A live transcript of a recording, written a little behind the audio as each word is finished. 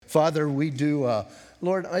Father, we do,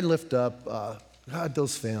 Lord, I lift up, God,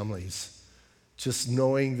 those families, just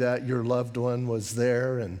knowing that your loved one was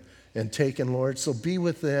there and taken, Lord. So be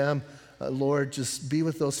with them. Lord, just be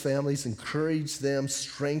with those families, encourage them,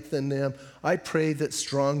 strengthen them. I pray that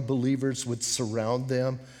strong believers would surround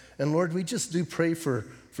them. And Lord, we just do pray for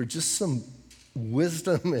just some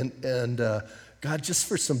wisdom and God, just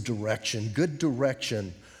for some direction, good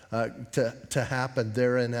direction to happen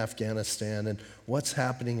there in Afghanistan and what's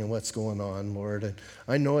happening and what's going on, Lord. And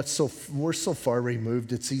I know we're so far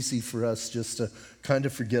removed, it's easy for us just to kind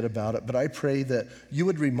of forget about it. But I pray that you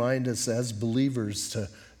would remind us as believers to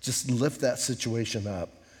just lift that situation up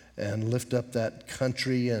and lift up that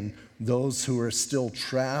country and those who are still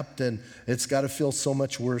trapped. And it's got to feel so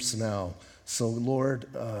much worse now. So, Lord,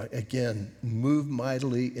 again, move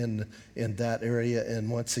mightily in that area. And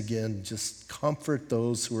once again, just comfort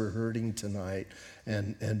those who are hurting tonight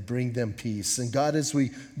and bring them peace. And God, as we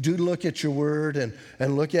do look at your word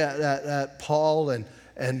and look at Paul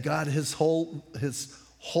and God, his whole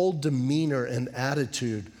demeanor and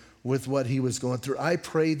attitude with what he was going through, I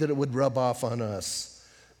pray that it would rub off on us,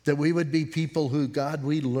 that we would be people who, God,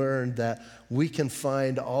 we learned that we can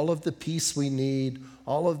find all of the peace we need,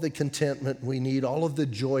 all of the contentment we need, all of the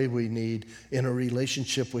joy we need in a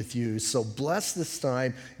relationship with you. So bless this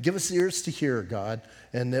time. Give us ears to hear, God,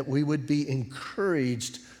 and that we would be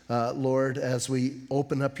encouraged, Lord, as we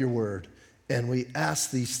open up your word. And we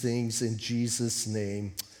ask these things in Jesus'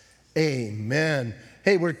 name. Amen.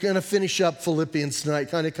 Hey, we're going to finish up Philippians tonight,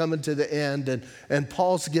 kind of coming to the end, and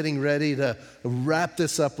Paul's getting ready to wrap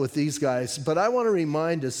this up with these guys. But I want to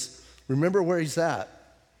remind us, remember where he's at.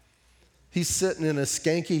 He's sitting in a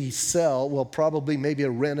skanky cell, well, probably maybe a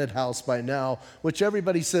rented house by now, which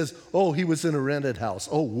everybody says, oh, he was in a rented house.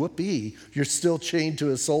 Oh, whoopee, you're still chained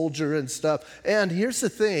to a soldier and stuff. And here's the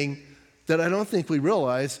thing that I don't think we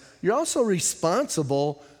realize, you're also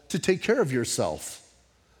responsible to take care of yourself.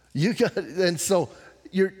 And so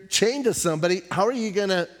you're chained to somebody. How are you going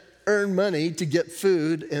to earn money to get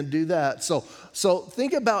food and do that? So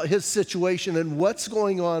think about his situation and what's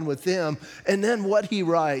going on with him, and then what he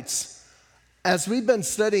writes. As we've been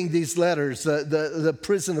studying these letters, the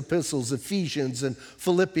prison epistles, Ephesians and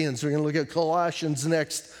Philippians, we're going to look at Colossians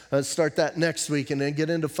next, start that next week, and then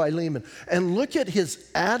get into Philemon. And look at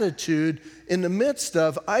his attitude in the midst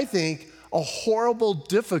of, I think, a horrible,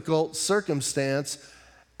 difficult circumstance.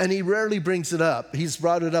 And he rarely brings it up. He's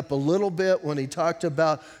brought it up a little bit when he talked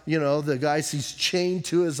about, the guys he's chained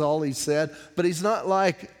to is all he said. But he's not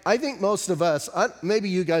like, I think most of us, maybe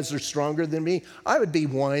you guys are stronger than me. I would be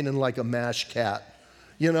whining like a mashed cat.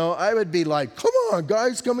 I would be like, come on,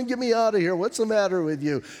 guys, come and get me out of here. What's the matter with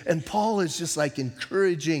you? And Paul is just like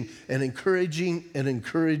encouraging and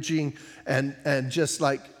just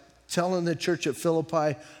like telling the church at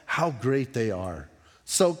Philippi how great they are.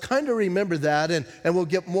 So kind of remember that, and we'll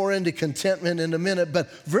get more into contentment in a minute.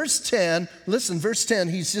 But verse 10, listen, verse 10,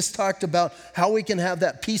 he's just talked about how we can have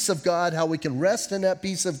that peace of God, how we can rest in that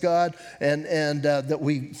peace of God, and that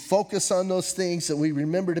we focus on those things, that we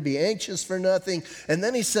remember to be anxious for nothing. And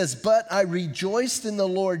then he says, but I rejoiced in the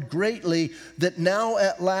Lord greatly that now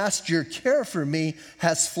at last your care for me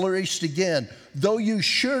has flourished again. Though you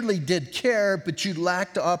surely did care, but you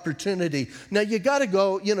lacked opportunity. Now you got to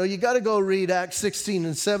go read Acts 16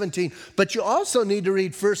 and 17, but you also need to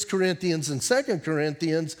read 1 Corinthians and 2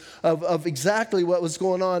 Corinthians of exactly what was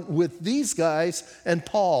going on with these guys and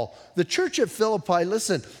Paul. The church at Philippi,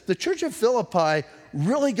 listen, the church at Philippi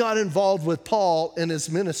really got involved with Paul in his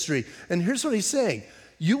ministry. And here's what he's saying.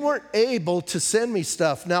 You weren't able to send me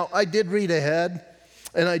stuff. Now, I did read ahead,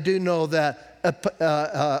 and I do know that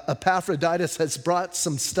Epaphroditus has brought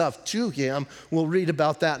some stuff to him. We'll read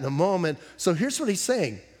about that in a moment. So here's what he's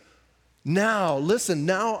saying. Now, listen,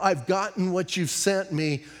 now I've gotten what you've sent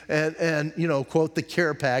me, and quote, the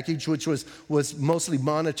care package, which was mostly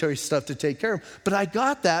monetary stuff to take care of. But I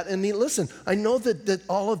got that, and listen, I know that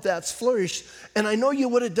all of that's flourished, and I know you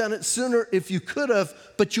would have done it sooner if you could have,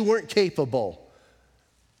 but you weren't capable.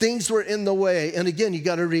 Things were in the way. And again, you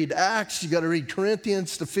got to read Acts, you got to read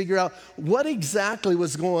Corinthians to figure out what exactly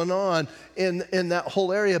was going on in that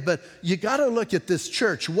whole area. But you got to look at this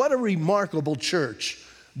church. What a remarkable church.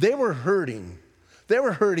 They were hurting. They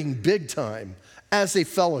were hurting big time as a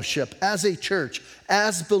fellowship, as a church,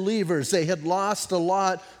 as believers. They had lost a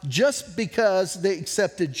lot just because they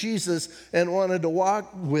accepted Jesus and wanted to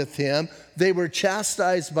walk with him. They were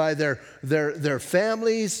chastised by their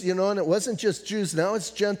families, and it wasn't just Jews, now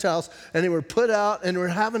it's Gentiles, and they were put out and were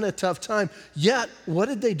having a tough time. Yet, what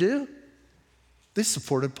did they do? They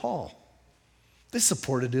supported Paul. They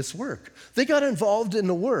supported his work. They got involved in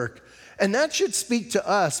the work. And that should speak to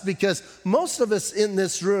us because most of us in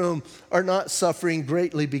this room are not suffering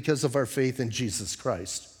greatly because of our faith in Jesus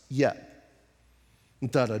Christ yet. I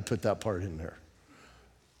thought I'd put that part in there.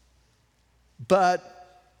 But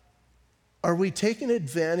are we taking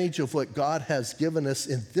advantage of what God has given us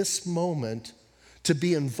in this moment to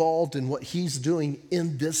be involved in what he's doing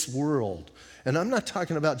in this world? And I'm not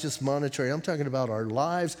talking about just monetary. I'm talking about our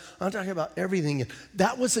lives. I'm talking about everything.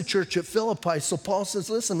 That was the church at Philippi. So Paul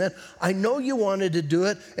says, listen, man, I know you wanted to do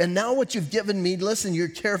it. And now what you've given me, listen, your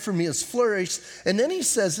care for me has flourished. And then he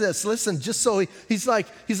says this, listen, just so he's like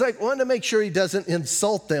wanting to make sure he doesn't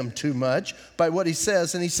insult them too much by what he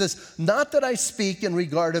says. And he says, not that I speak in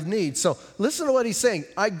regard of need. So listen to what he's saying.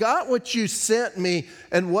 I got what you sent me,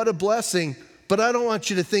 and what a blessing. But I don't want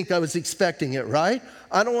you to think I was expecting it, right?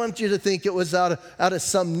 I don't want you to think it was out of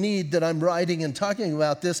some need that I'm writing and talking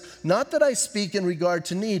about this. Not that I speak in regard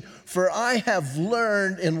to need, for I have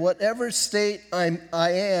learned in whatever state I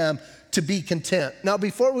am to be content. Now,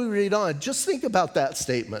 before we read on, just think about that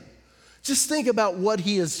statement. Just think about what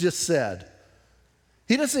he has just said.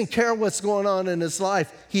 He doesn't care what's going on in his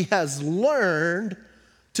life. He has learned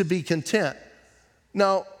to be content.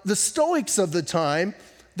 Now, the Stoics of the time,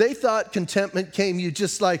 they thought contentment came you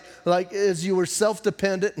just like as you were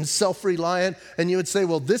self-dependent and self-reliant, and you would say,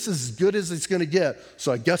 well, this is as good as it's going to get,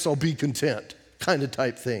 so I guess I'll be content, kind of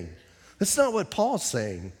type thing. That's not what Paul's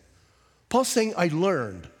saying. Paul's saying, I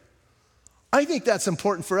learned. I think that's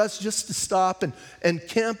important for us just to stop and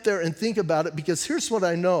camp there and think about it, because here's what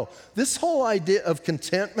I know. This whole idea of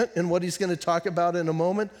contentment and what he's going to talk about in a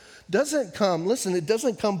moment doesn't come, listen, it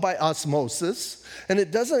doesn't come by osmosis, and it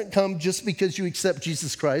doesn't come just because you accept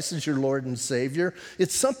Jesus Christ as your Lord and Savior.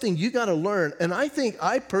 It's something you got to learn. And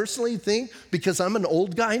I personally think, because I'm an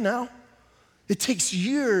old guy now, it takes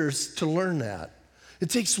years to learn that. It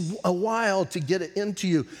takes a while to get it into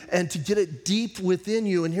you and to get it deep within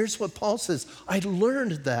you. And here's what Paul says. I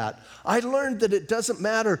learned that. I learned that it doesn't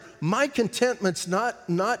matter. My contentment's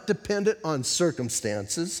not dependent on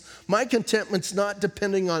circumstances. My contentment's not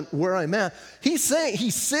depending on where I'm at. He's saying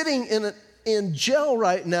he's sitting in jail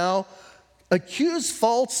right now, accused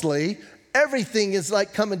falsely. Everything is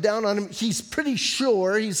like coming down on him. He's pretty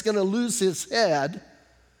sure he's going to lose his head.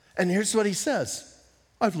 And here's what he says.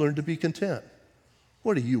 I've learned to be content.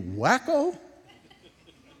 What are you, wacko?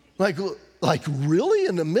 Like really?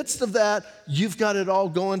 In the midst of that, you've got it all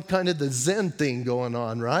going, kind of the Zen thing going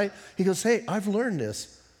on, right? He goes, hey, I've learned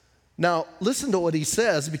this. Now, listen to what he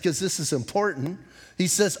says, because this is important. He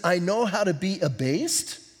says, I know how to be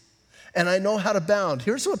abased, and I know how to abound.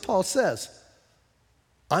 Here's what Paul says.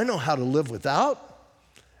 I know how to live without,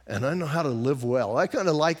 and I know how to live well. I kind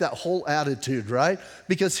of like that whole attitude, right?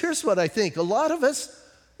 Because here's what I think. A lot of us,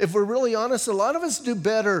 if we're really honest, a lot of us do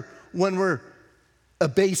better when we're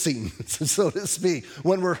abasing, so to speak,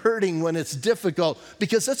 when we're hurting, when it's difficult,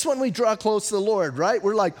 because that's when we draw close to the Lord, right?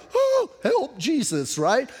 We're like, oh, help Jesus,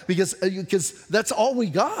 right? Because that's all we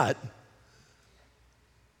got.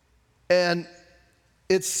 And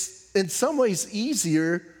it's in some ways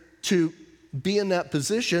easier to be in that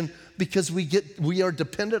position because we are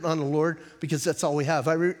dependent on the Lord, because that's all we have.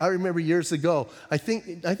 I remember years ago, I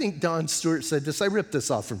think Don Stewart said this. I ripped this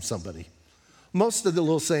off from somebody. Most of the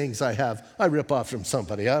little sayings I have, I rip off from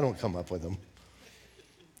somebody. I don't come up with them.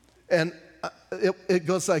 And it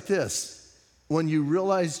goes like this. When you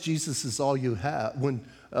realize Jesus is all you have, when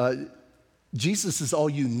Jesus is all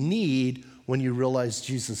you need, when you realize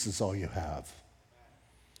Jesus is all you have.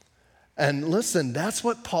 And listen, that's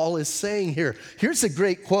what Paul is saying here. Here's a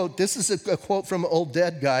great quote. This is a quote from an old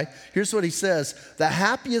dead guy. Here's what he says. The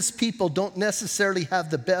happiest people don't necessarily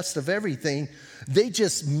have the best of everything. They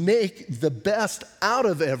just make the best out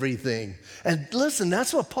of everything. And listen,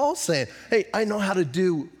 that's what Paul's saying. Hey, I know how to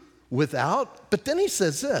do without. But then he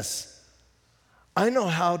says this. I know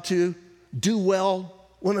how to do well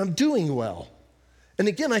when I'm doing well. And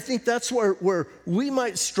again, I think that's where we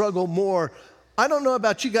might struggle more. I don't know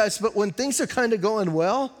about you guys, but when things are kind of going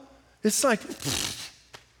well, it's like,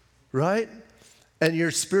 right? And your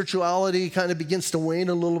spirituality kind of begins to wane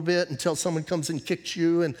a little bit until someone comes and kicks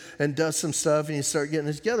you and does some stuff, and you start getting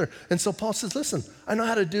it together. And so Paul says, listen, I know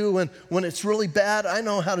how to do when it's really bad. I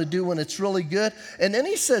know how to do when it's really good. And then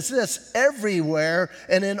he says this, everywhere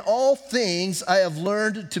and in all things I have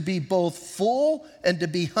learned to be both full and to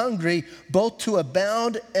be hungry, both to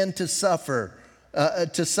abound and to suffer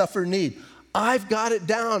need. I've got it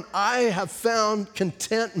down. I have found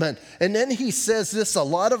contentment. And then he says this, a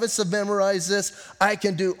lot of us have memorized this, I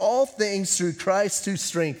can do all things through Christ who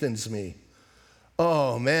strengthens me.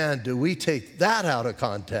 Oh man, do we take that out of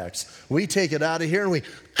context. We take it out of here and we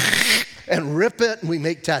and rip it, and we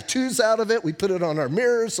make tattoos out of it. We put it on our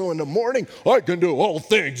mirrors, so in the morning, I can do all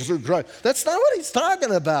things through Christ. That's not what he's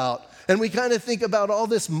talking about. And we kind of think about all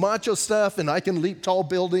this macho stuff, and I can leap tall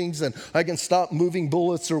buildings, and I can stop moving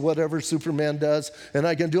bullets or whatever Superman does, and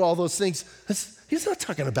I can do all those things. He's not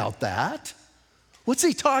talking about that. What's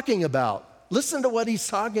he talking about? Listen to what he's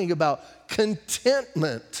talking about.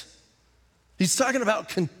 Contentment. He's talking about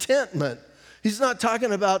contentment. He's not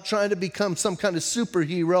talking about trying to become some kind of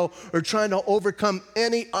superhero or trying to overcome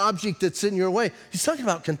any object that's in your way. He's talking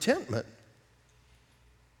about contentment.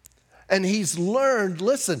 And he's learned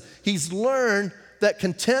that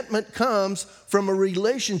contentment comes from a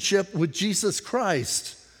relationship with Jesus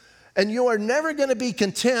Christ. And you are never going to be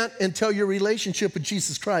content until your relationship with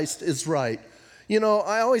Jesus Christ is right. You know,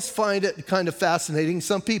 I always find it kind of fascinating.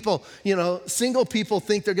 Some people, single people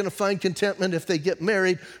think they're going to find contentment if they get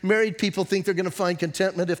married. Married people think they're going to find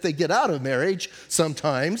contentment if they get out of marriage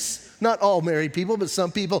sometimes. Not all married people, but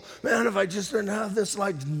some people, man, if I just didn't have this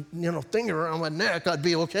thing around my neck, I'd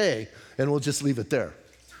be okay. And we'll just leave it there.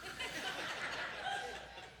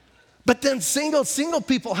 But then single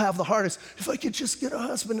people have the hardest. If I could just get a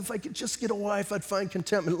husband, if I could just get a wife, I'd find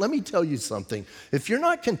contentment. Let me tell you something. If you're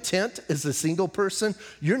not content as a single person,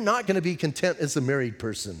 you're not going to be content as a married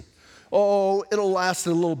person. Oh, it'll last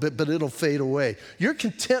a little bit, but it'll fade away. Your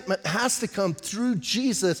contentment has to come through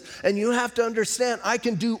Jesus, and you have to understand, I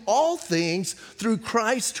can do all things through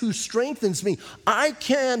Christ who strengthens me. I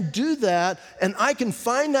can do that, and I can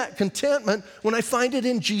find that contentment when I find it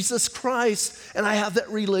in Jesus Christ, and I have that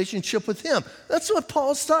relationship with him. That's what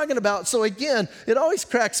Paul's talking about. So again, it always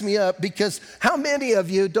cracks me up because how many of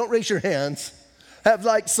you, don't raise your hands, have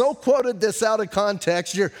so quoted this out of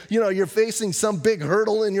context, you're facing some big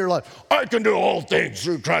hurdle in your life. I can do all things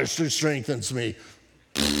through Christ who strengthens me.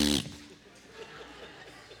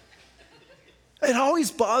 It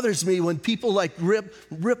always bothers me when people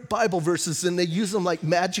rip Bible verses and they use them like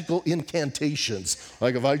magical incantations.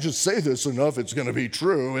 Like if I just say this enough, it's going to be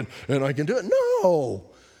true and I can do it. No,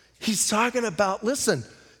 he's talking about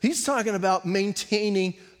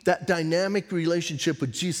maintaining that dynamic relationship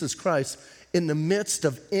with Jesus Christ in the midst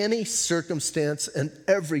of any circumstance and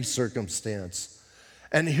every circumstance.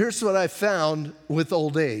 And here's what I found with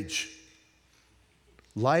old age.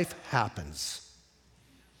 Life happens.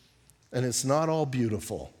 And it's not all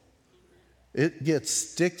beautiful. It gets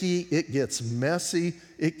sticky, it gets messy,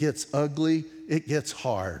 it gets ugly, it gets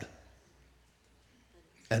hard.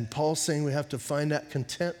 And Paul's saying we have to find that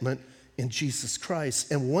contentment in Jesus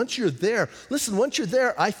Christ. And once you're there,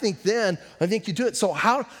 I think you do it. So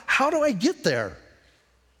how do I get there?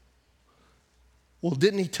 Well,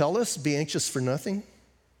 didn't he tell us, be anxious for nothing,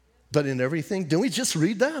 but in everything? Didn't we just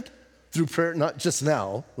read that? Through prayer, not just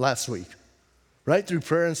now, last week, right? Through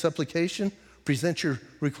prayer and supplication, present your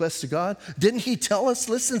requests to God. Didn't he tell us,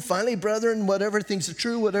 listen, finally, brethren, whatever things are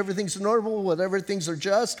true, whatever things are noble, whatever things are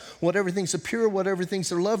just, whatever things are pure, whatever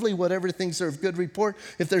things are lovely, whatever things are of good report,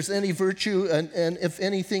 if there's any virtue and if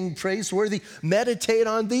anything praiseworthy, meditate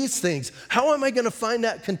on these things. How am I going to find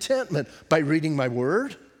that contentment? By reading my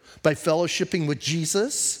word, by fellowshipping with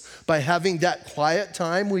Jesus, by having that quiet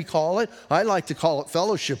time, we call it. I like to call it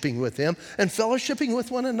fellowshipping with him and fellowshipping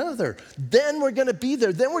with one another. Then we're going to be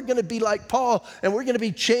there. Then we're going to be like Paul, and we're going to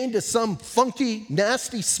be chained to some funky,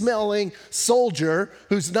 nasty smelling soldier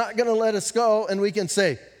who's not going to let us go, and we can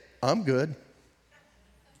say, I'm good.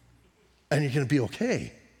 And you're going to be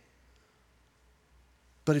okay.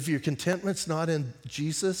 But if your contentment's not in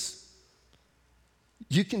Jesus,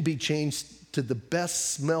 you can be changed to the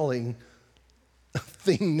best smelling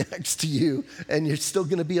thing next to you, and you're still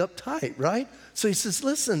going to be uptight, right? So he says,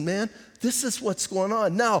 listen, man, this is what's going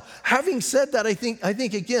on. Now, having said that, I think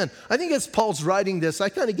as Paul's writing this, I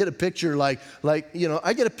kind of get a picture I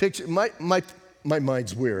get a picture, my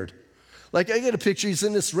mind's weird. I get a picture, he's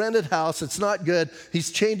in this rented house, it's not good,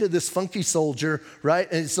 he's chained to this funky soldier, right?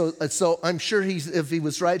 And so I'm sure if he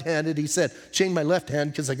was right-handed, he said, chain my left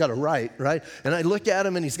hand because I got a right? And I look at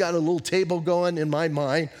him and he's got a little table going in my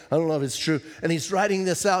mind, I don't know if it's true, and he's writing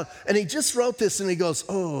this out, and he just wrote this and he goes,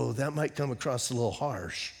 oh, that might come across a little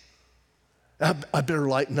harsh. I better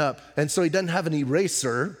lighten up. And so he doesn't have an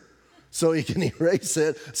eraser, so he can erase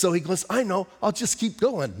it. So he goes, I know, I'll just keep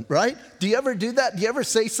going, right? Do you ever do that? Do you ever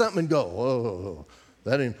say something and go, whoa,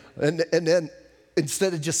 that ain't, and then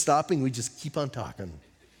instead of just stopping, we just keep on talking.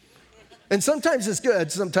 And sometimes it's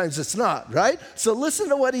good, sometimes it's not, right? So listen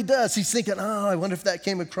to what he does. He's thinking, I wonder if that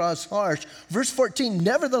came across harsh. Verse 14,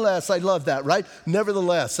 nevertheless, I love that, right?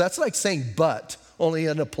 Nevertheless, that's like saying but, only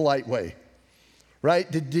in a polite way.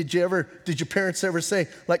 Right? Did your parents ever say,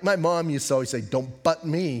 like my mom used to always say, don't butt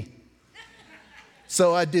me.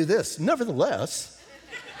 So I do this. Nevertheless,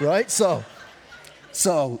 right? So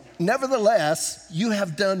nevertheless, you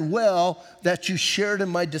have done well that you shared in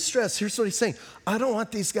my distress. Here's what he's saying. I don't want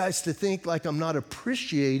these guys to think like I'm not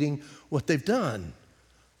appreciating what they've done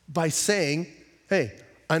by saying, hey,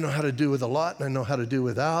 I know how to do with a lot and I know how to do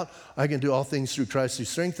without. I can do all things through Christ who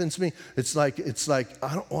strengthens me. It's like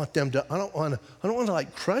I don't want to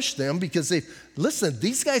like crush them because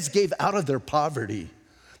these guys gave out of their poverty.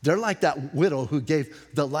 They're like that widow who gave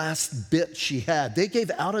the last bit she had. They gave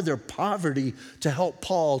out of their poverty to help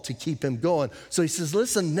Paul to keep him going. So he says,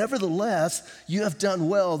 listen, nevertheless, you have done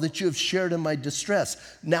well that you have shared in my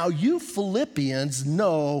distress. Now you Philippians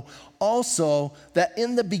know also that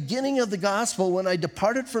in the beginning of the gospel, when I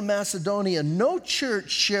departed from Macedonia, no church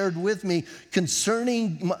shared with me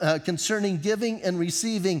concerning giving and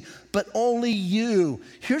receiving, but only you.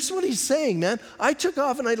 Here's what he's saying, man. I took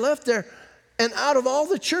off and I left there. And out of all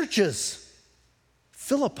the churches,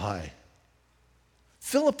 Philippi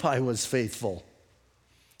was faithful.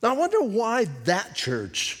 Now I wonder why that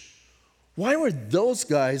church, why were those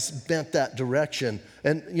guys bent that direction?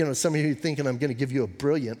 And some of you are thinking I'm going to give you a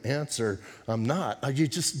brilliant answer. I'm not.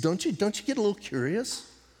 Don't you get a little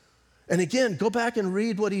curious? And again, go back and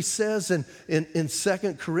read what he says in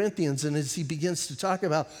 2 Corinthians, and as he begins to talk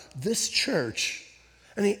about this church.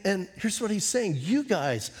 And here's what he's saying. You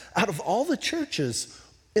guys, out of all the churches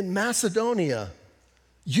in Macedonia,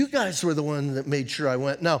 you guys were the one that made sure I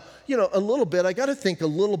went. Now, a little bit, I got to think a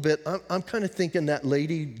little bit. I'm kind of thinking that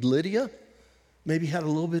lady Lydia maybe had a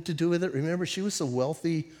little bit to do with it. Remember, she was a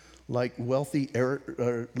wealthy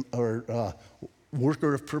worker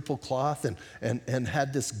of purple cloth and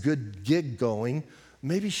had this good gig going.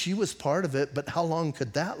 Maybe she was part of it, but how long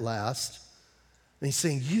could that last? And he's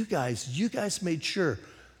saying, you guys made sure.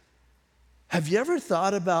 Have you ever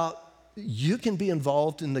thought about you can be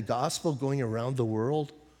involved in the gospel going around the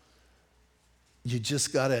world? You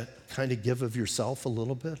just got to kind of give of yourself a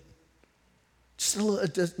little bit.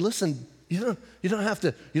 Just listen, you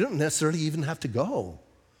don't necessarily even have to go.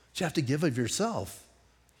 You have to give of yourself.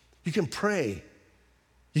 You can pray.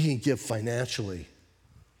 You can give financially.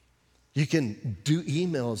 You can do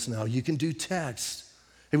emails now. You can do text.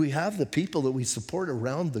 And we have the people that we support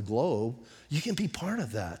around the globe. You can be part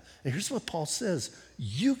of that. And here's what Paul says.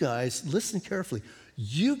 You guys, listen carefully.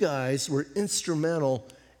 You guys were instrumental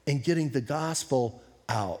in getting the gospel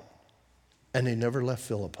out. And they never left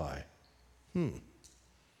Philippi.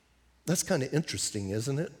 That's kind of interesting,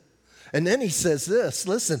 isn't it? And then he says this,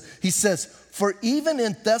 listen, he says, for even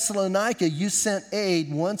in Thessalonica you sent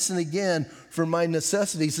aid once and again for my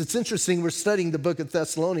necessities. It's interesting, we're studying the book of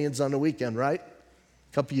Thessalonians on the weekend, right?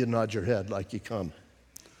 A couple of you nod your head like you come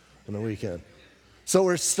on the weekend. So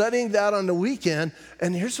we're studying that on the weekend,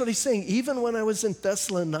 and here's what he's saying. Even when I was in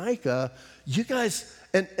Thessalonica, you guys,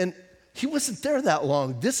 and he wasn't there that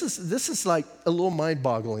long. This is like a little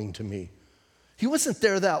mind-boggling to me. He wasn't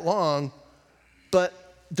there that long, but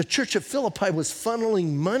the church of Philippi was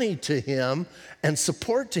funneling money to him and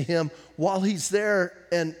support to him while he's there.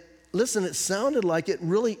 And listen, it sounded like it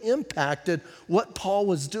really impacted what Paul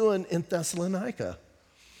was doing in Thessalonica.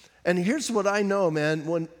 And here's what I know, man.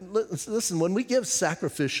 When we give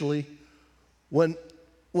sacrificially, when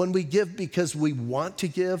we give because we want to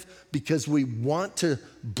give, because we want to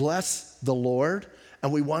bless the Lord,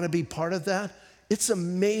 and we want to be part of that, it's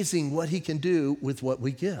amazing what he can do with what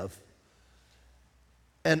we give.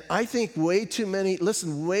 And I think way too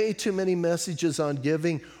many messages on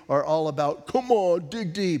giving are all about, come on,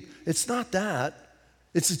 dig deep. It's not that.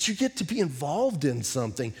 It's that you get to be involved in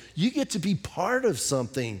something. You get to be part of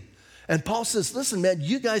something. And Paul says, listen, man,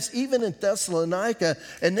 you guys, even in Thessalonica,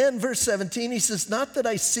 and then verse 17, he says, not that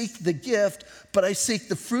I seek the gift, but I seek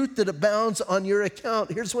the fruit that abounds on your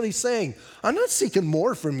account. Here's what he's saying. I'm not seeking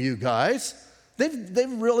more from you guys.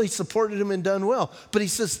 They've really supported him and done well. But he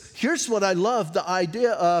says, here's what I love, the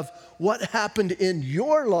idea of what happened in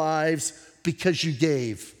your lives because you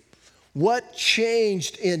gave. What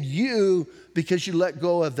changed in you because you let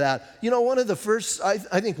go of that. One of the first, I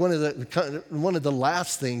think one of the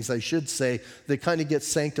last things I should say that kind of gets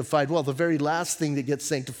sanctified, well, the very last thing that gets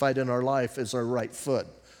sanctified in our life is our right foot,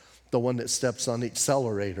 the one that steps on the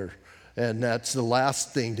accelerator. And that's the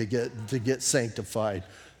last thing to get sanctified.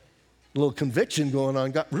 A little conviction going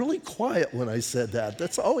on, got really quiet when I said that.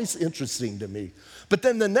 That's always interesting to me. But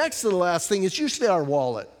then the next to the last thing is usually our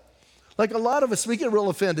wallet. Like a lot of us, we get real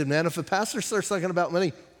offended, man. If a pastor starts talking about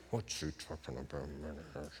money, what's he talking about money?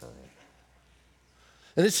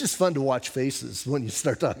 And it's just fun to watch faces when you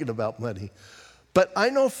start talking about money. But I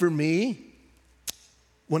know for me,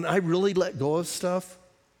 when I really let go of stuff,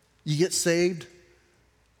 you get saved,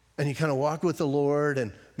 and you kind of walk with the Lord,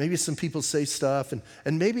 and maybe some people say stuff,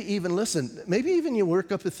 and maybe even, listen, maybe even you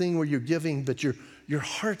work up a thing where you're giving, but your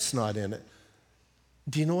heart's not in it.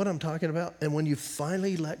 Do you know what I'm talking about? And when you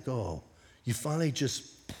finally let go, you finally just,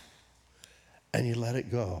 and you let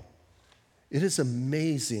it go, it is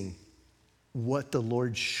amazing what the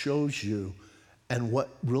Lord shows you and what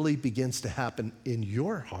really begins to happen in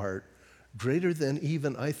your heart, greater than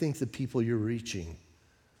even, I think, the people you're reaching.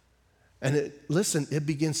 And it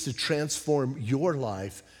begins to transform your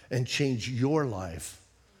life and change your life.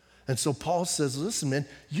 And so Paul says, listen, man,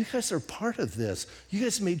 you guys are part of this. You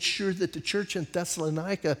guys made sure that the church in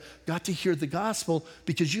Thessalonica got to hear the gospel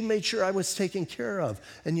because you made sure I was taken care of,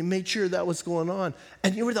 and you made sure that was going on.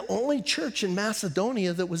 And you were the only church in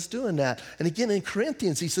Macedonia that was doing that. And again, in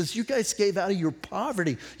Corinthians, he says, you guys gave out of your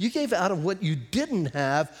poverty. You gave out of what you didn't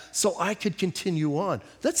have so I could continue on.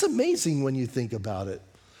 That's amazing when you think about it.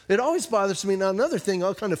 It always bothers me. Now, another thing,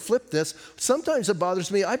 I'll kind of flip this. Sometimes it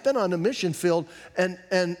bothers me. I've been on a mission field,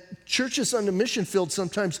 and churches on the mission field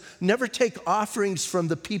sometimes never take offerings from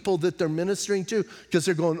the people that they're ministering to because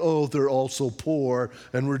they're going, oh, they're all so poor,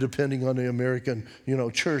 and we're depending on the American,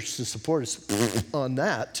 church to support us on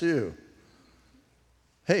that too.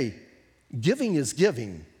 Hey, giving is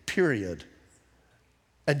giving, period.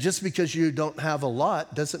 And just because you don't have a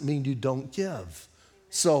lot doesn't mean you don't give.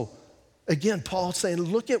 So, again, Paul's saying,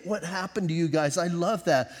 look at what happened to you guys. I love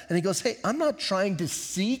that. And he goes, hey, I'm not trying to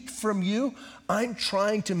seek from you. I'm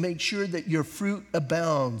trying to make sure that your fruit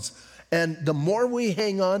abounds. And the more we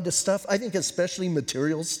hang on to stuff, I think especially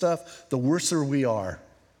material stuff, the worser we are.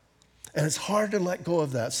 And it's hard to let go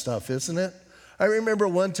of that stuff, isn't it? I remember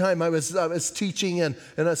one time I was teaching and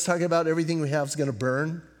I was talking about everything we have is going to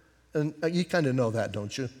burn. And you kind of know that,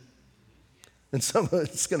 don't you? And some of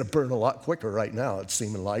it's going to burn a lot quicker right now, it's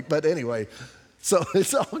seeming like. But anyway, so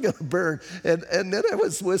it's all going to burn. And then I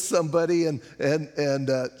was with somebody, and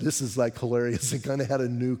this is like hilarious. They kind of had a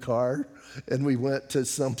new car, and we went to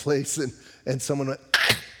some place, and someone went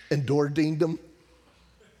and door dinged them.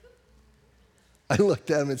 I looked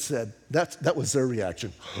at them and said, that was their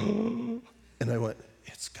reaction. And I went,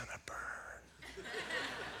 it's going to burn.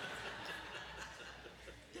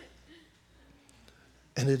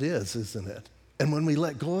 And it is, isn't it? And when we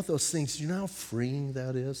let go of those things, you know how freeing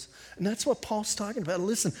that is? And that's what Paul's talking about.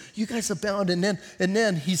 Listen, you guys abound. And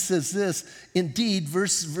then he says this, indeed,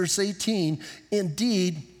 verse 18,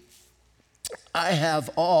 indeed, I have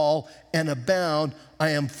all and abound. I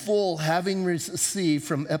am full, having received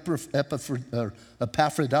from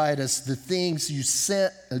Epaphroditus the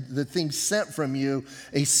things sent from you,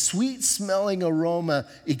 a sweet-smelling aroma,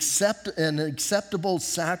 an acceptable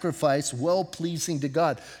sacrifice, well-pleasing to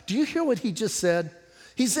God. Do you hear what he just said?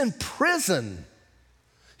 He's in prison.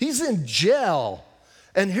 He's in jail.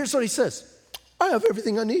 And here's what he says. I have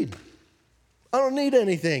everything I need. I don't need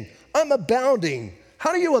anything. I'm abounding.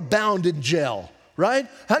 How do you abound in jail? Right?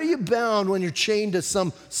 How do you abound when you're chained to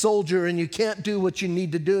some soldier and you can't do what you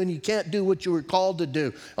need to do and you can't do what you were called to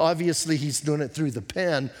do? Obviously, he's doing it through the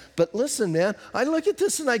pen. But listen, man, I look at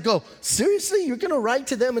this and I go, seriously? You're going to write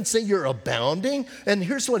to them and say you're abounding? And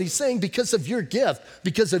here's what he's saying, because of your gift,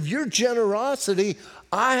 because of your generosity,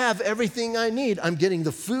 I have everything I need. I'm getting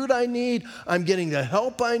the food I need. I'm getting the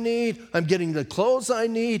help I need. I'm getting the clothes I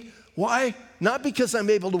need. Why? Not because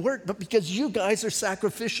I'm able to work, but because you guys are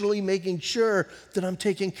sacrificially making sure that I'm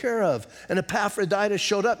taken care of. And Epaphroditus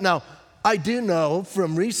showed up. Now, I do know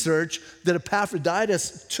from research that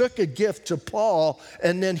Epaphroditus took a gift to Paul,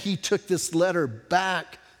 and then he took this letter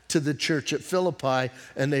back to the church at Philippi,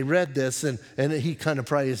 and they read this, and he kind of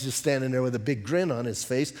probably is just standing there with a big grin on his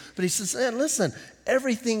face. But he says, man, listen,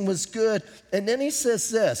 everything was good. And then he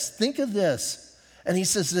says this, think of this. And he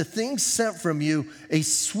says, the things sent from you, a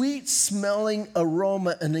sweet-smelling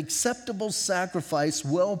aroma, an acceptable sacrifice,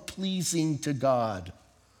 well-pleasing to God.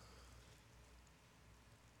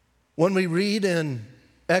 When we read in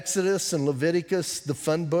Exodus and Leviticus, the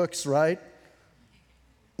fun books, right?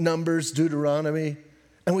 Numbers, Deuteronomy,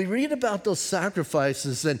 and we read about those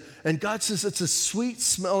sacrifices, and God says it's a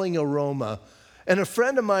sweet-smelling aroma. And a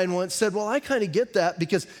friend of mine once said, well, I kind of get that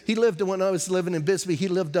because when I was living in Bisbee, he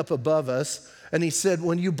lived up above us. And he said,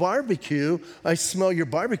 when you barbecue, I smell your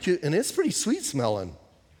barbecue, and it's pretty sweet smelling.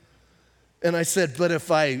 And I said, but if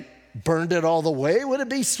I burned it all the way, would it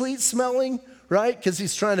be sweet smelling? Right? Because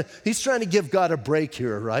he's trying to give God a break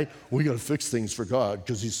here, right? We got to fix things for God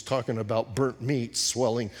because he's talking about burnt meat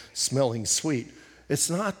smelling sweet. It's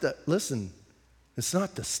not the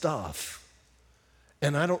stuff.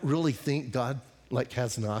 And I don't really think God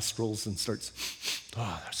has nostrils and starts,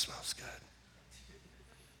 oh, that smells good.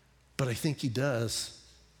 But I think he does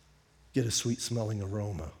get a sweet-smelling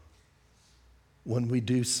aroma. when we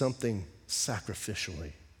do something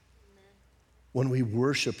sacrificially. When we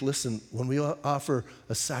worship, listen, when we offer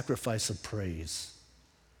a sacrifice of praise,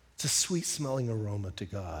 it's a sweet-smelling aroma to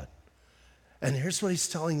God. And here's what he's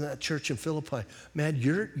telling that church in Philippi. Man,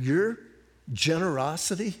 your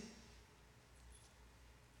generosity,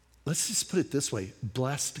 let's just put it this way,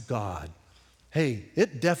 blessed God. Hey,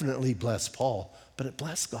 it definitely blessed Paul, but it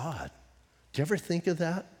blessed God. Do you ever think of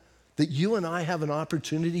that? That you and I have an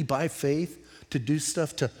opportunity by faith to do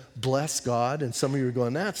stuff to bless God, and some of you are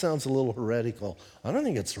going, that sounds a little heretical. I don't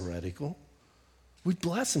think it's heretical. We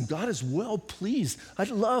bless him. God is well pleased. I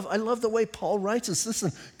love the way Paul writes this.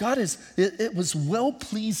 Listen, it was well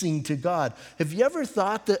pleasing to God. Have you ever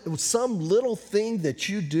thought that some little thing that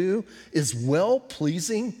you do is well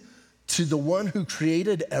pleasing to the one who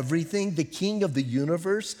created everything, the king of the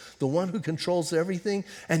universe, the one who controls everything?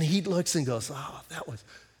 And he looks and goes,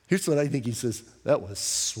 here's what I think he says, that was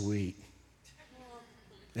sweet.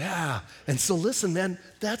 Yeah, and so listen, man,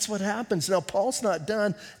 that's what happens. Now, Paul's not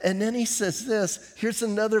done, and then he says this. Here's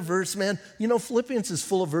another verse, man. You know, Philippians is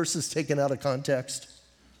full of verses taken out of context.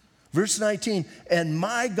 Verse 19, and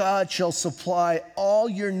my God shall supply all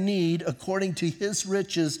your need according to his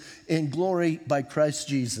riches in glory by Christ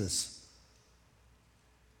Jesus.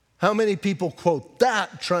 How many people quote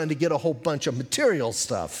that trying to get a whole bunch of material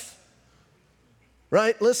stuff?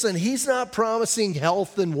 Right? Listen, he's not promising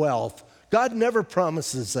health and wealth. God never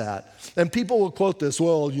promises that. And people will quote this,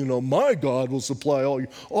 well, you know, my God will supply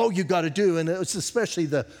all you got to do, and it's especially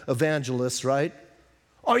the evangelists, right?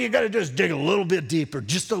 All you got to do is dig a little bit deeper,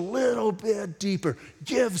 just a little bit deeper.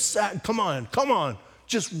 Come on,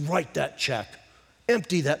 just write that check.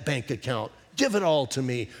 Empty that bank account. Give it all to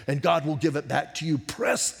me, and God will give it back to you.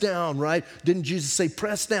 Pressed down, right? Didn't Jesus say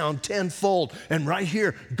press down tenfold? And right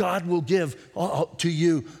here, God will give to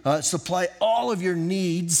you, supply all of your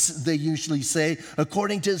needs, they usually say,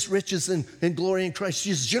 according to his riches and glory in Christ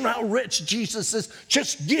Jesus. You know how rich Jesus is?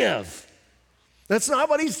 Just give. That's not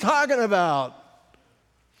what he's talking about.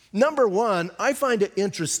 Number one, I find it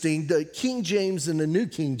interesting, the King James and the New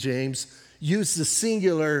King James use the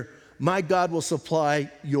singular, my God will supply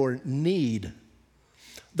your need.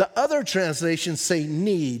 The other translations say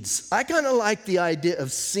needs. I kind of like the idea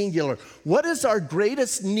of singular. What is our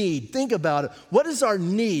greatest need? Think about it. What is our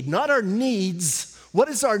need? Not our needs. What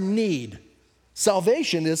is our need?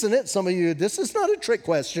 Salvation, isn't it? Some of you, this is not a trick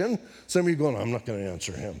question. Some of you going, I'm not going to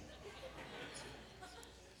answer him.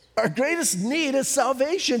 Our greatest need is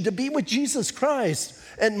salvation, to be with Jesus Christ.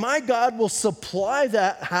 And my God will supply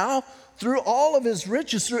that. How? Through all of his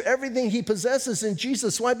riches, through everything he possesses in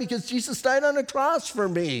Jesus. Why? Because Jesus died on a cross for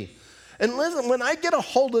me. And listen, when I get a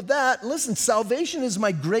hold of that, listen, salvation is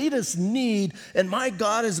my greatest need, and my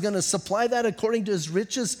God is going to supply that according to his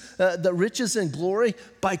riches, the riches and glory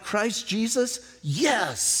by Christ Jesus.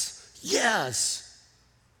 Yes.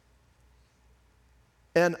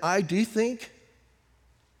 And I do think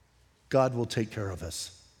God will take care of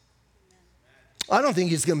us. I don't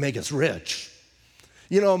think he's going to make us rich.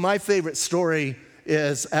 You know, my favorite story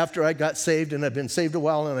is after I got saved, and I've been saved a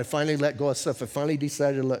while, and I finally let go of stuff. I finally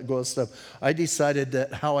decided to let go of stuff. I decided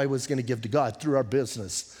that how I was going to give to God through our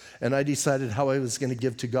business. And I decided how I was going to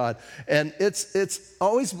give to God. And it's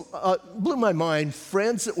always blew my mind,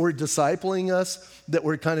 friends that were discipling us, that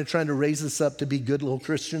were kind of trying to raise us up to be good little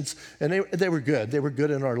Christians. And they were good. They were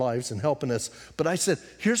good in our lives and helping us. But I said,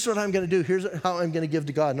 here's what I'm going to do. Here's how I'm going to give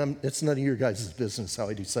to God. And it's none of your guys' business how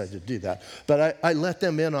I decided to do that. But I let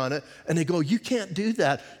them in on it. And they go, you can't do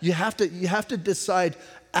that. You have to decide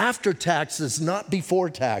after taxes, not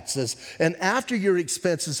before taxes. And after your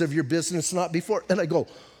expenses of your business, not before. And I go,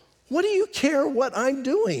 what do you care what I'm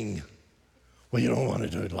doing? Well, you don't want to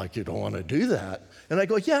do it like you don't want to do that. And I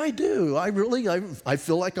go, yeah, I do. I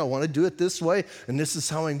feel like I want to do it this way, and this is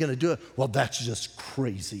how I'm going to do it. Well, that's just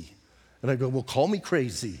crazy. And I go, well, call me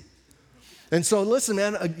crazy. And so listen,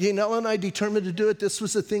 man, Yanela and I determined to do it. This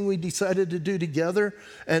was the thing we decided to do together.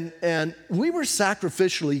 And we were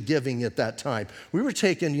sacrificially giving at that time. We were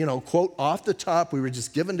taking, quote, off the top. We were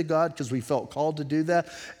just giving to God because we felt called to do that.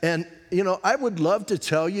 And, I would love to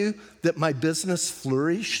tell you that my business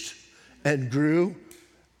flourished and grew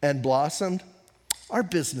and blossomed. Our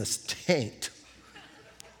business tanked.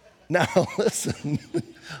 Now, listen,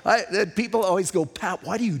 people always go, Pat,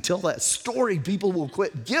 why do you tell that story? People will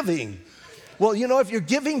quit giving. Well, if you're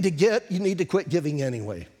giving to get, you need to quit giving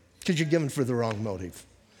anyway because you're giving for the wrong motive.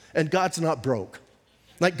 And God's not broke.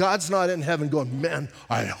 Like God's not in heaven going, man,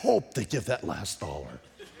 I hope they give that last dollar.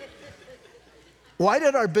 Why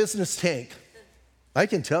did our business tank? I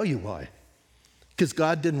can tell you why. Because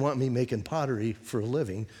God didn't want me making pottery for a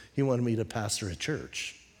living. He wanted me to pastor a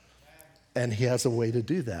church. And he has a way to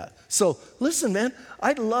do that. So listen, man,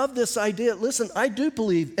 I love this idea. Listen, I do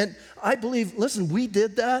believe, and I believe, listen, we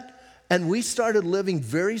did that, and we started living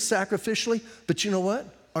very sacrificially, but you know what?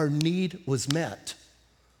 Our need was met.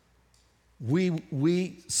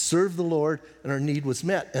 We served the Lord, and our need was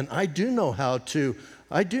met. And I do know how to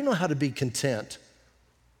be content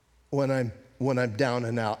when I'm down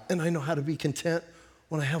and out, and I know how to be content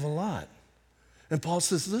when I have a lot. And Paul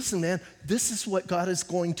says, listen, man, this is what God is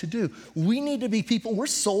going to do. We need to be people, we're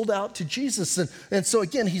sold out to Jesus. And so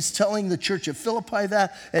again, he's telling the church at Philippi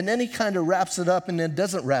that, and then he kind of wraps it up and then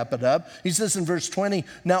doesn't wrap it up. He says in verse 20,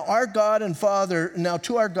 now to our God and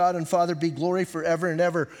Father be glory forever and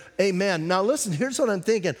ever. Amen. Now listen, here's what I'm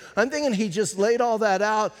thinking. I'm thinking he just laid all that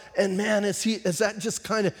out, and man, as that just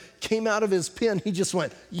kind of came out of his pen, he just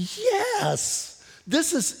went, yes.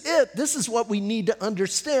 This is it. This is what we need to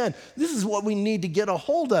understand. This is what we need to get a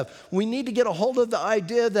hold of. We need to get a hold of the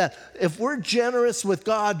idea that if we're generous with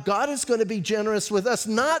God, God is going to be generous with us,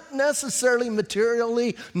 not necessarily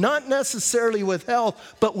materially, not necessarily with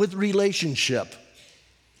health, but with relationship.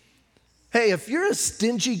 Hey, if you're a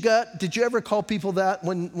stingy gut, did you ever call people that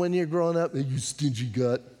when you're growing up? Hey, you stingy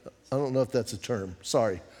gut. I don't know if that's a term.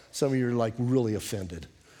 Sorry. Some of you are like really offended.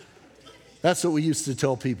 That's what we used to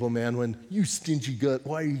tell people, man, when you stingy gut,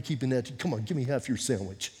 why are you keeping that? Come on, give me half your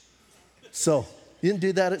sandwich. So, you didn't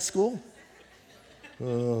do that at school?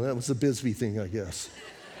 Oh, that was a Bisbee thing, I guess.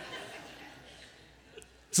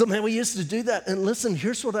 So, man, we used to do that. And listen,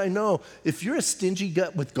 here's what I know. If you're a stingy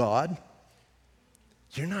gut with God,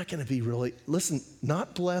 you're not going to be really, listen,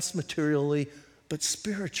 not blessed materially, but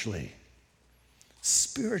spiritually.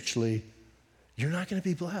 Spiritually, you're not going to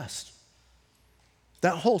be blessed.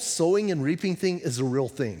 That whole sowing and reaping thing is a real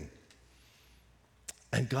thing.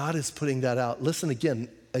 And God is putting that out. Listen, again,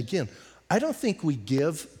 I don't think we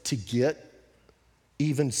give to get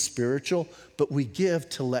even spiritual, but we give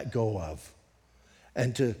to let go of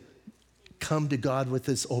and to come to God with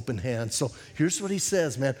his open hand. So here's what he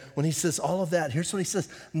says, man. When he says all of that, here's what he says.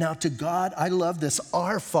 Now to God, I love this,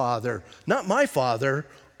 our Father, not my Father,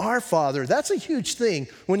 our Father. That's a huge thing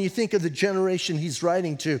when you think of the generation he's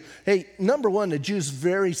writing to. Hey, number one, the Jews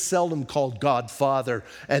very seldom called God Father.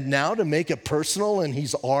 And now to make it personal, and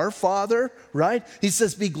he's our Father, right? He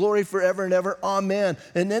says, be glory forever and ever, amen.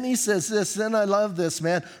 And then he says this, then I love this,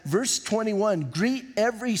 man. Verse 21, greet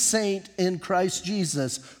every saint in Christ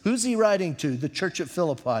Jesus. Who's he writing to? The church at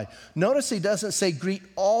Philippi. Notice he doesn't say greet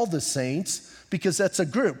all the saints, because that's a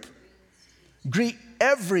group. Greet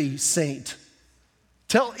every saint.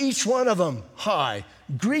 Tell each one of them, hi,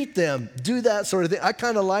 greet them, do that sort of thing. I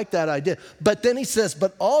kind of like that idea. But then he says,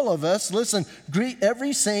 but all of us, listen, greet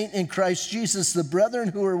every saint in Christ Jesus. The brethren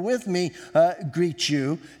who are with me greet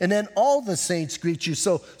you. And then all the saints greet you.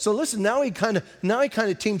 So listen, now he kind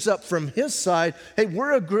of teams up from his side. Hey,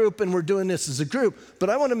 we're a group and we're doing this as a group. But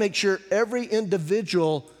I want to make sure every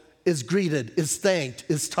individual is greeted, is thanked,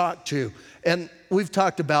 is talked to. And we've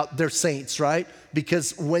talked about they're saints, right?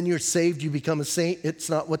 Because when you're saved, you become a saint. It's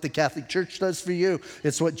not what the Catholic Church does for you.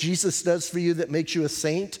 It's what Jesus does for you that makes you a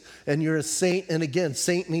saint. And you're a saint. And again,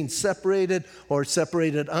 saint means separated or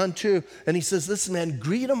separated unto. And he says, listen, man,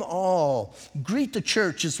 greet them all. Greet the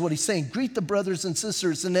church is what he's saying. Greet the brothers and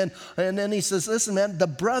sisters. And then he says, listen, man, the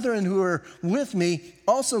brethren who are with me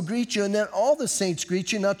also greet you. And then all the saints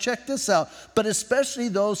greet you. Now check this out. But especially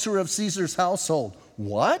those who are of Caesar's household.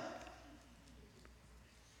 What?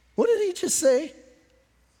 What did he just say?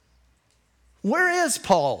 Where is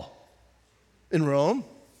Paul? In Rome.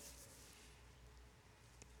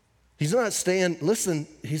 He's not staying, listen,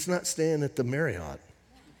 he's not staying at the Marriott.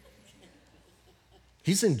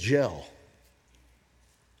 He's in jail.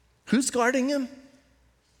 Who's guarding him?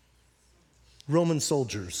 Roman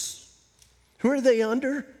soldiers. Who are they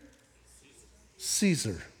under?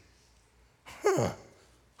 Caesar. Huh.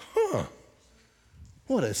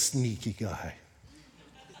 What a sneaky guy.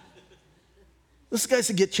 This guy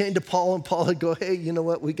would get chained to Paul, and Paul would go, hey, you know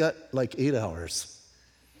what? We got like 8 hours.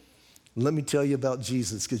 Let me tell you about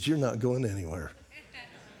Jesus, because you're not going anywhere.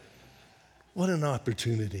 What an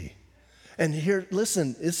opportunity. And here,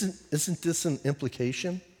 listen, isn't this an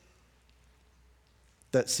implication?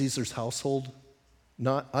 That Caesar's household,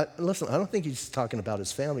 listen, I don't think he's talking about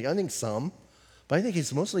his family. I think some, but I think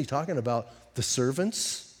he's mostly talking about the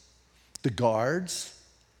servants, the guards,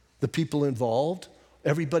 the people involved.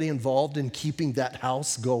 Everybody involved in keeping that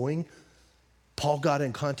house going, Paul got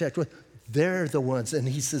in contact with, they're the ones. And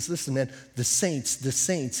he says, listen, man, the saints,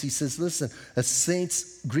 he says, listen, the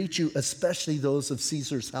saints greet you, especially those of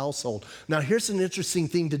Caesar's household. Now, here's an interesting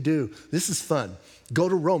thing to do. This is fun. Go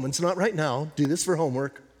to Romans, not right now, do this for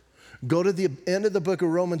homework. Go to the end of the book of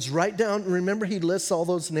Romans, write down, remember he lists all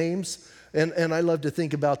those names? And I love to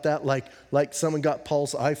think about that like someone got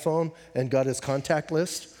Paul's iPhone and got his contact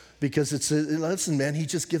list, because listen, man, he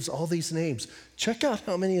just gives all these names. Check out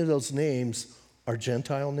how many of those names are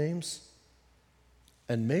Gentile names.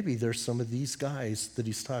 And maybe there's some of these guys that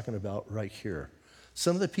he's talking about right here.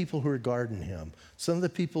 Some of the people who are guarding him, some of the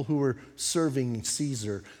people who were serving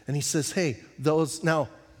Caesar. And he says, hey, those, now,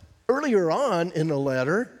 earlier on in the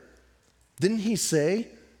letter, didn't he say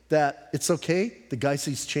that it's okay, the guys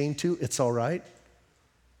he's chained to, it's all right?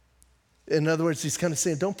 In other words, he's kind of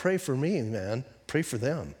saying, don't pray for me, man, pray for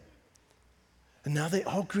them. And now they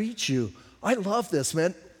all greet you. I love this,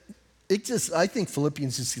 man. I think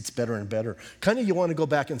Philippians just gets better and better. Kind of you want to go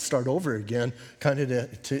back and start over again, kind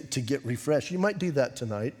of to get refreshed. You might do that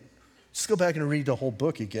tonight. Just go back and read the whole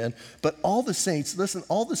book again. But all the saints, listen,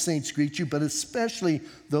 all the saints greet you, but especially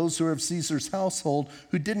those who are of Caesar's household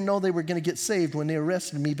who didn't know they were going to get saved when they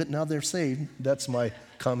arrested me, but now they're saved. That's my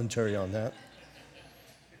commentary on that.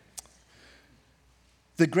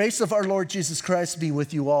 The grace of our Lord Jesus Christ be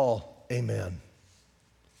with you all. Amen.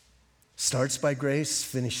 Starts by grace,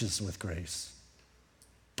 finishes with grace.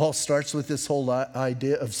 Paul starts with this whole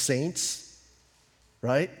idea of saints,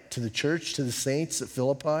 right? To the church, to the saints at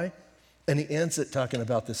Philippi. And he ends it talking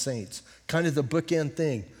about the saints. Kind of the bookend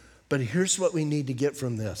thing. But here's what we need to get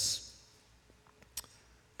from this.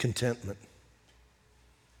 Contentment.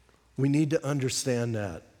 We need to understand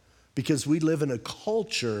that. Because we live in a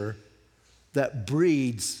culture that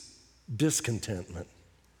breeds discontentment.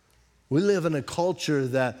 We live in a culture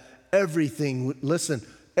that everything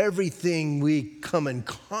we come in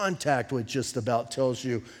contact with just about tells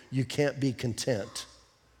you you can't be content.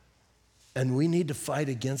 And we need to fight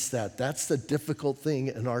against that. That's the difficult thing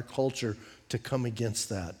in our culture, to come against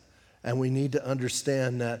that. And we need to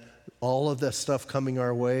understand that all of that stuff coming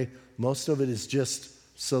our way, most of it is just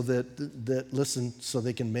so so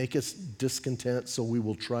they can make us discontent, so we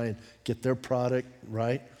will try and get their product,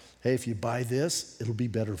 right? Hey, if you buy this, it'll be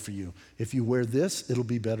better for you. If you wear this, it'll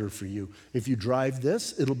be better for you. If you drive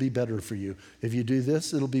this, it'll be better for you. If you do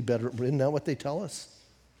this, it'll be better. Isn't that what they tell us?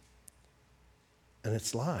 And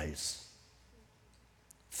it's lies.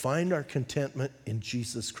 Find our contentment in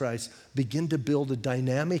Jesus Christ. Begin to build a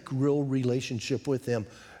dynamic, real relationship with him.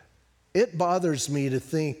 It bothers me to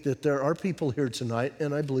think that there are people here tonight,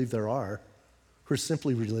 and I believe there are, who are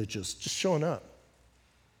simply religious, just showing up.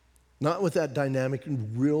 Not with that dynamic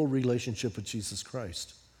and real relationship with Jesus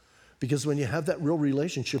Christ. Because when you have that real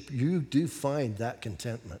relationship, you do find that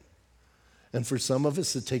contentment. And for some of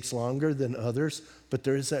us, it takes longer than others, but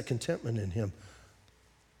there is that contentment in him.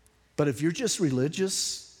 But if you're just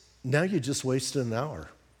religious, now you just wasted an hour.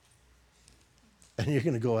 And you're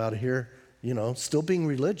going to go out of here, still being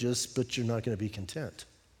religious, but you're not going to be content.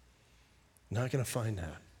 Not going to find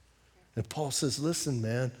that. And Paul says, listen,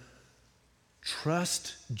 man,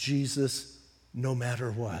 trust Jesus no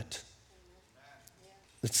matter what.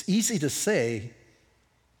 It's easy to say,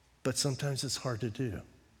 but sometimes it's hard to do.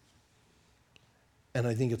 And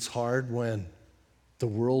I think it's hard when the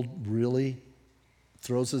world really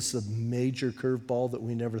throws us a major curveball that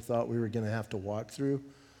we never thought we were going to have to walk through.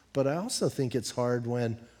 But I also think it's hard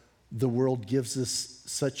when the world gives us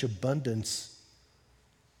such abundance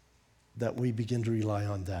that we begin to rely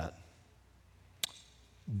on that.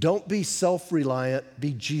 Don't be self-reliant,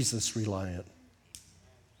 be Jesus-reliant.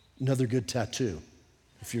 Another good tattoo,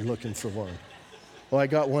 if you're looking for one. Well, I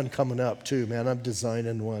got one coming up too, man. I'm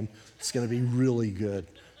designing one. It's going to be really good.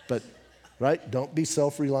 But, right, don't be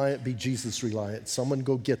self-reliant, be Jesus-reliant. Someone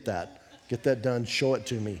go get that. Get that done, show it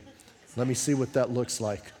to me. Let me see what that looks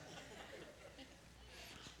like.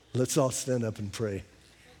 Let's all stand up and pray.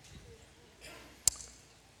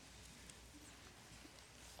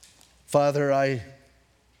 Father, I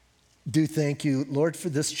do thank you, Lord, for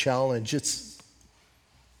this challenge. It's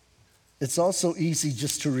also easy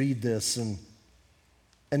just to read this and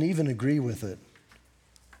even agree with it.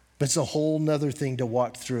 But it's a whole nother thing to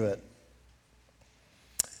walk through it.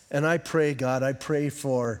 And I pray, God, I pray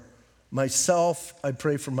for myself, I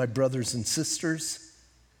pray for my brothers and sisters,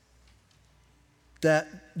 that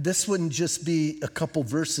this wouldn't just be a couple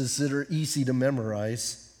verses that are easy to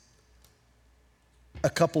memorize, a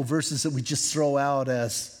couple verses that we just throw out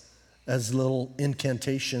as little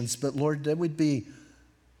incantations, but Lord, that would be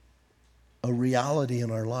a reality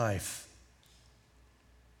in our life.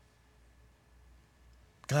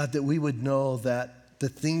 God, that we would know that the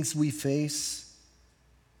things we face,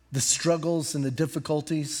 the struggles and the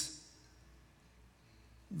difficulties,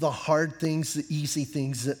 the hard things, the easy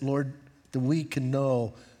things, that Lord, that we can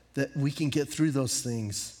know that we can get through those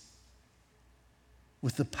things.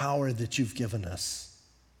 with the power that you've given us.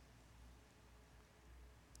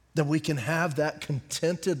 That we can have that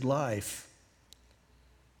contented life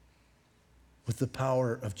with the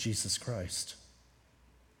power of Jesus Christ.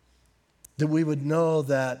 That we would know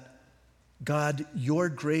that, God, your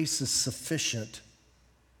grace is sufficient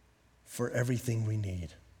for everything we need.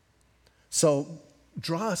 So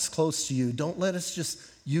draw us close to you. Don't let us just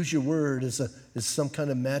use your word as some kind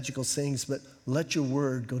of magical things, but let your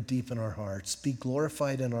word go deep in our hearts, be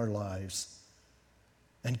glorified in our lives.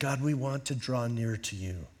 And God, we want to draw near to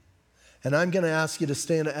you. And I'm going to ask you to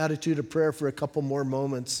stay in an attitude of prayer for a couple more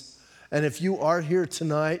moments. And if you are here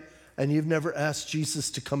tonight and you've never asked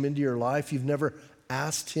Jesus to come into your life, you've never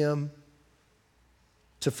asked him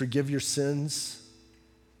to forgive your sins,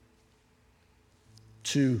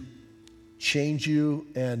 to change you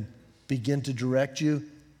and begin to direct you,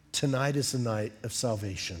 tonight is the night of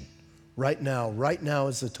salvation. Right now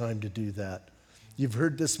is the time to do that. You've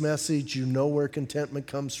heard this message, you know where contentment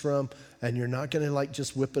comes from, and you're not going to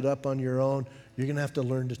just whip it up on your own. You're going to have to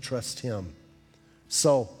learn to trust him.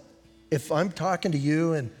 So if I'm talking to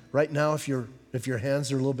you, and right now if your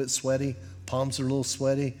hands are a little bit sweaty, palms are a little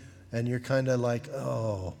sweaty, and you're kind of like,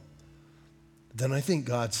 oh, then I think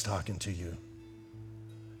God's talking to you.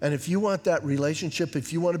 And if you want that relationship,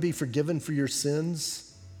 if you want to be forgiven for your sins,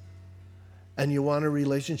 and you want a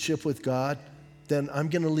relationship with God, then I'm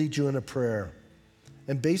going to lead you in a prayer.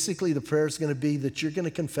 And basically the prayer is going to be that you're going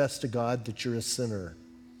to confess to God that you're a sinner.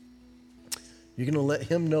 You're going to let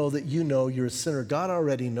him know that you know you're a sinner. God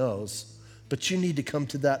already knows, but you need to come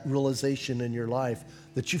to that realization in your life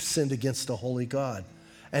that you've sinned against a holy God.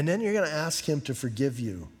 And then you're going to ask him to forgive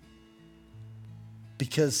you.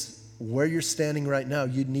 Because where you're standing right now,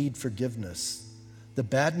 you need forgiveness. The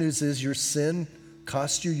bad news is your sin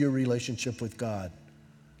cost you your relationship with God,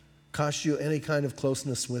 cost you any kind of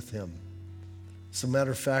closeness with him. As a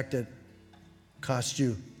matter of fact, it cost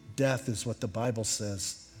you death, is what the Bible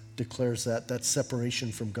says, declares that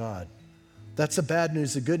separation from God. That's the bad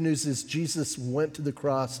news. The good news is Jesus went to the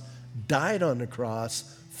cross, died on the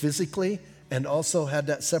cross physically, and also had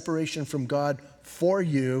that separation from God for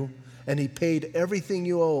you, and he paid everything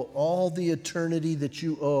you owe, all the eternity that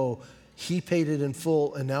you owe. He paid it in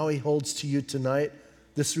full, and now he holds to you tonight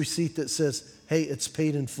this receipt that says, hey, it's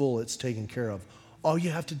paid in full, it's taken care of. All you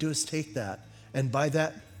have to do is take that, and by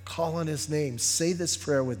that, call on his name. Say this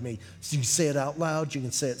prayer with me. So you can say it out loud, you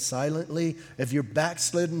can say it silently. If you're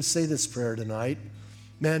backslidden, say this prayer tonight.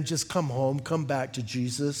 Man, just come home, come back to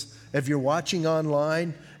Jesus. If you're watching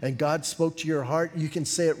online and God spoke to your heart, you can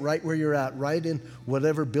say it right where you're at, right in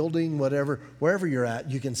whatever building, wherever you're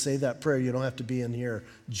at, you can say that prayer. You don't have to be in here.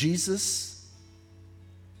 Jesus,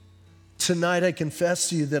 tonight I confess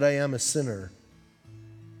to you that I am a sinner.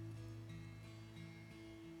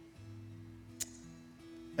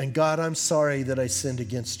 And God, I'm sorry that I sinned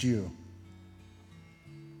against you.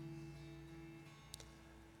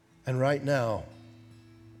 And right now,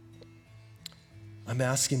 I'm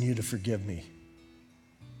asking you to forgive me.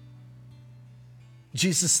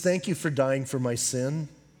 Jesus, thank you for dying for my sin.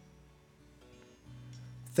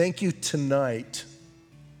 Thank you tonight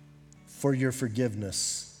for your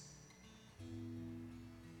forgiveness.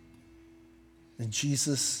 And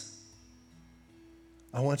Jesus,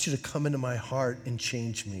 I want you to come into my heart and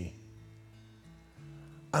change me.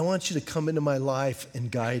 I want you to come into my life and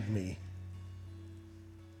guide me.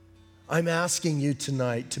 I'm asking you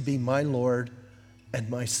tonight to be my Lord and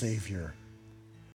my Savior.